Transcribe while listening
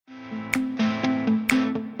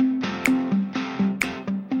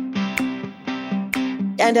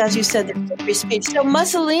And as you said, the free speech. So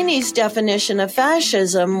Mussolini's definition of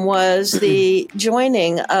fascism was the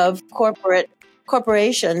joining of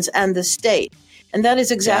corporations and the state. And that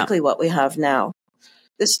is exactly what we have now.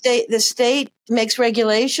 The state makes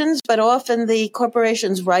regulations, but often the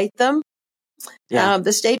corporations write them.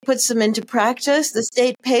 The state puts them into practice. The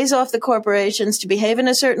state pays off the corporations to behave in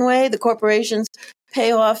a certain way. The corporations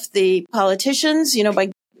pay off the politicians,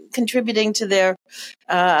 by contributing to their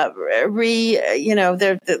their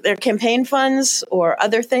campaign funds or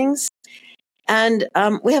other things. And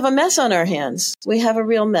we have a mess on our hands. We have a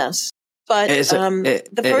real mess. But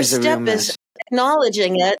the first step is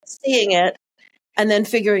acknowledging it, seeing it, and then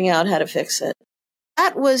figuring out how to fix it.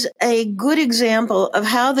 That was a good example of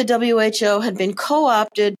how the WHO had been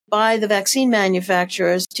co-opted by the vaccine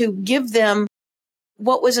manufacturers to give them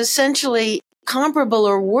what was essentially comparable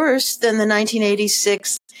or worse than the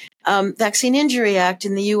 1986 Vaccine Injury Act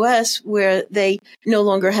in the U.S., where they no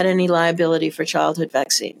longer had any liability for childhood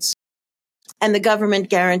vaccines. And the government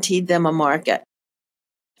guaranteed them a market.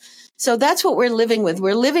 So that's what we're living with.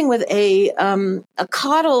 We're living with a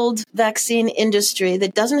coddled vaccine industry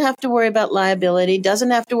that doesn't have to worry about liability, doesn't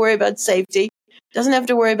have to worry about safety, doesn't have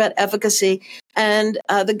to worry about efficacy. And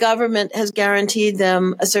the government has guaranteed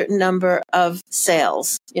them a certain number of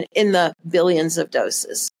sales in the billions of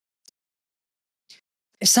doses.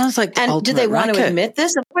 It sounds like the and do they want to admit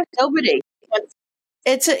this? Of course, nobody.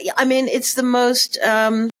 It's the most,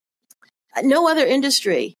 no other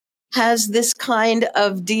industry has this kind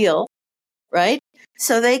of deal, right?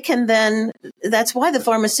 So they can then, that's why the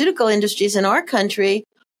pharmaceutical industries in our country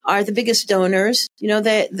are the biggest donors.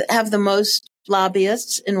 They have the most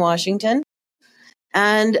lobbyists in Washington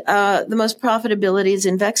and the most profitability is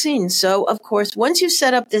in vaccines. So, of course, once you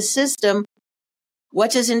set up this system,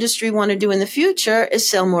 what does industry want to do in the future is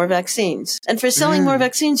sell more vaccines. And for selling more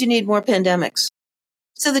vaccines, you need more pandemics.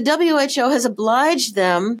 So the WHO has obliged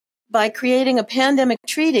them by creating a pandemic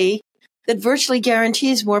treaty that virtually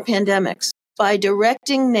guarantees more pandemics by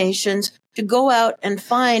directing nations to go out and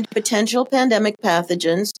find potential pandemic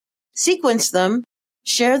pathogens, sequence them,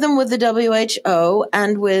 share them with the WHO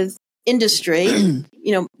and with industry,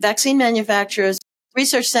 vaccine manufacturers,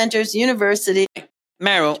 research centers, universities.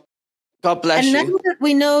 Meryl, God bless you. And now that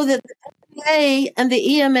we know that the FDA and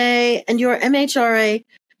the EMA and your MHRA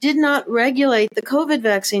did not regulate the COVID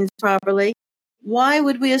vaccines properly, why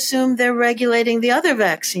would we assume they're regulating the other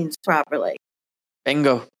vaccines properly?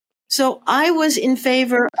 Bingo. So I was in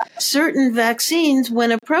favor of certain vaccines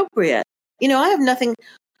when appropriate. I'm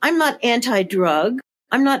not anti-drug.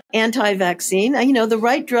 I'm not anti-vaccine. The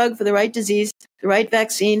right drug for the right disease, the right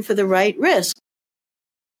vaccine for the right risk.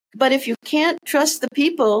 But if you can't trust the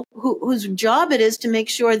people whose job it is to make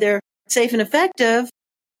sure they're safe and effective,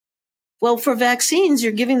 well, for vaccines,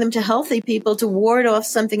 you're giving them to healthy people to ward off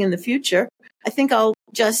something in the future. I think I'll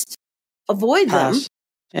just avoid them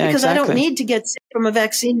because I don't need to get sick from a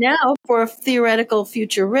vaccine now for a theoretical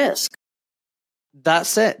future risk.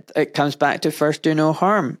 That's it. It comes back to first do no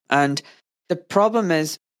harm. And the problem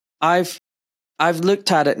is I've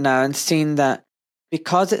looked at it now and seen that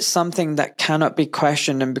because it's something that cannot be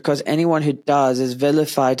questioned and because anyone who does is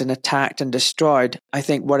vilified and attacked and destroyed, I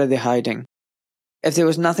think, what are they hiding? If there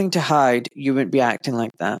was nothing to hide, you wouldn't be acting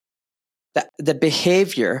like that. The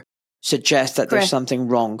behavior suggests that there's something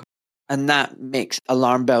wrong. And that makes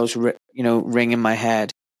alarm bells, ring in my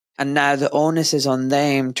head. And now the onus is on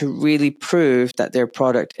them to really prove that their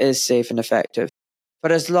product is safe and effective.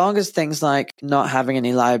 But as long as things like not having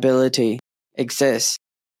any liability exists,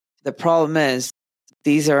 the problem is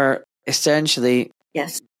these are essentially,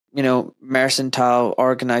 mercantile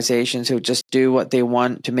organizations who just do what they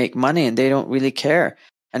want to make money and they don't really care.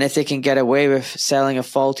 And if they can get away with selling a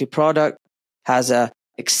faulty product, has a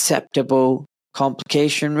acceptable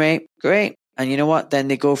complication rate, great. And you know what? Then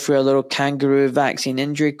they go through a little kangaroo vaccine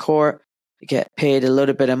injury court, they get paid a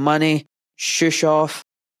little bit of money, shush off,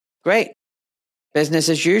 great. Business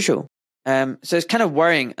as usual. So it's kind of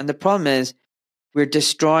worrying. And the problem is we're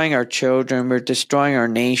destroying our children, we're destroying our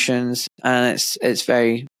nations, and it's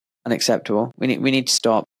very unacceptable. We need to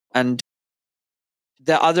stop. And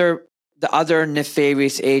the other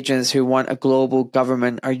nefarious agents who want a global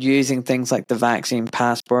government are using things like the vaccine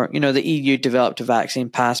passport. The EU developed a vaccine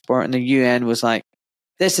passport and the UN was like,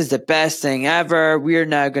 this is the best thing ever. We're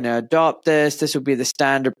now going to adopt this. This will be the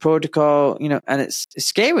standard protocol, and it's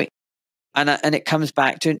scary. And it comes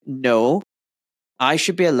back to, no, I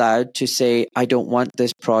should be allowed to say, I don't want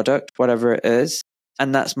this product, whatever it is.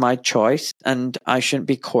 And that's my choice. And I shouldn't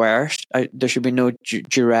be coerced. There should be no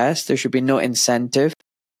duress. There should be no incentive.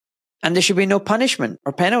 And there should be no punishment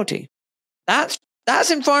or penalty. That's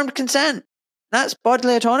informed consent. That's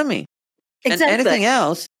bodily autonomy. Exactly. And anything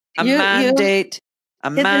else, a mandate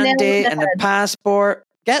and a passport,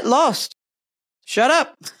 get lost. Shut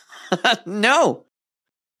up. No.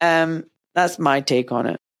 That's my take on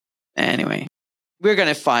it. Anyway, we're going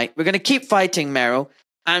to fight. We're going to keep fighting, Meryl,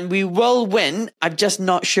 and we will win. I'm just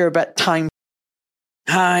not sure about time.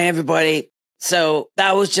 Hi, everybody. So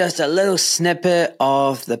that was just a little snippet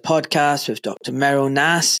of the podcast with Dr. Meryl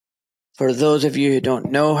Nass. For those of you who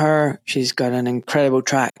don't know her, she's got an incredible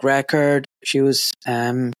track record. She was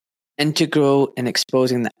integral in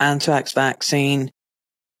exposing the anthrax vaccine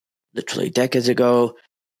literally decades ago,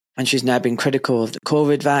 and she's now been critical of the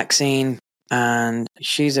COVID vaccine, and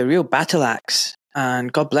she's a real battle axe,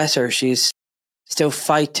 and God bless her, she's still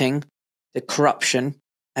fighting the corruption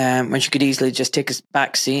when she could easily just take a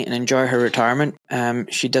back seat and enjoy her retirement.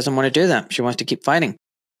 She doesn't want to do that. She wants to keep fighting.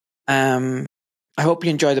 I hope you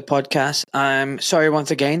enjoy the podcast. I'm sorry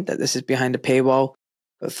once again that this is behind a paywall,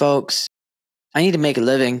 but folks, I need to make a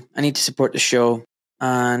living. I need to support the show,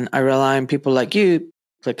 and I rely on people like you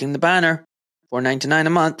clicking the banner, $4.99 a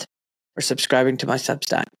month, or subscribing to my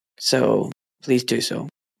Substack. So please do so.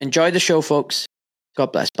 Enjoy the show, folks.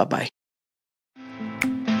 God bless. Bye-bye.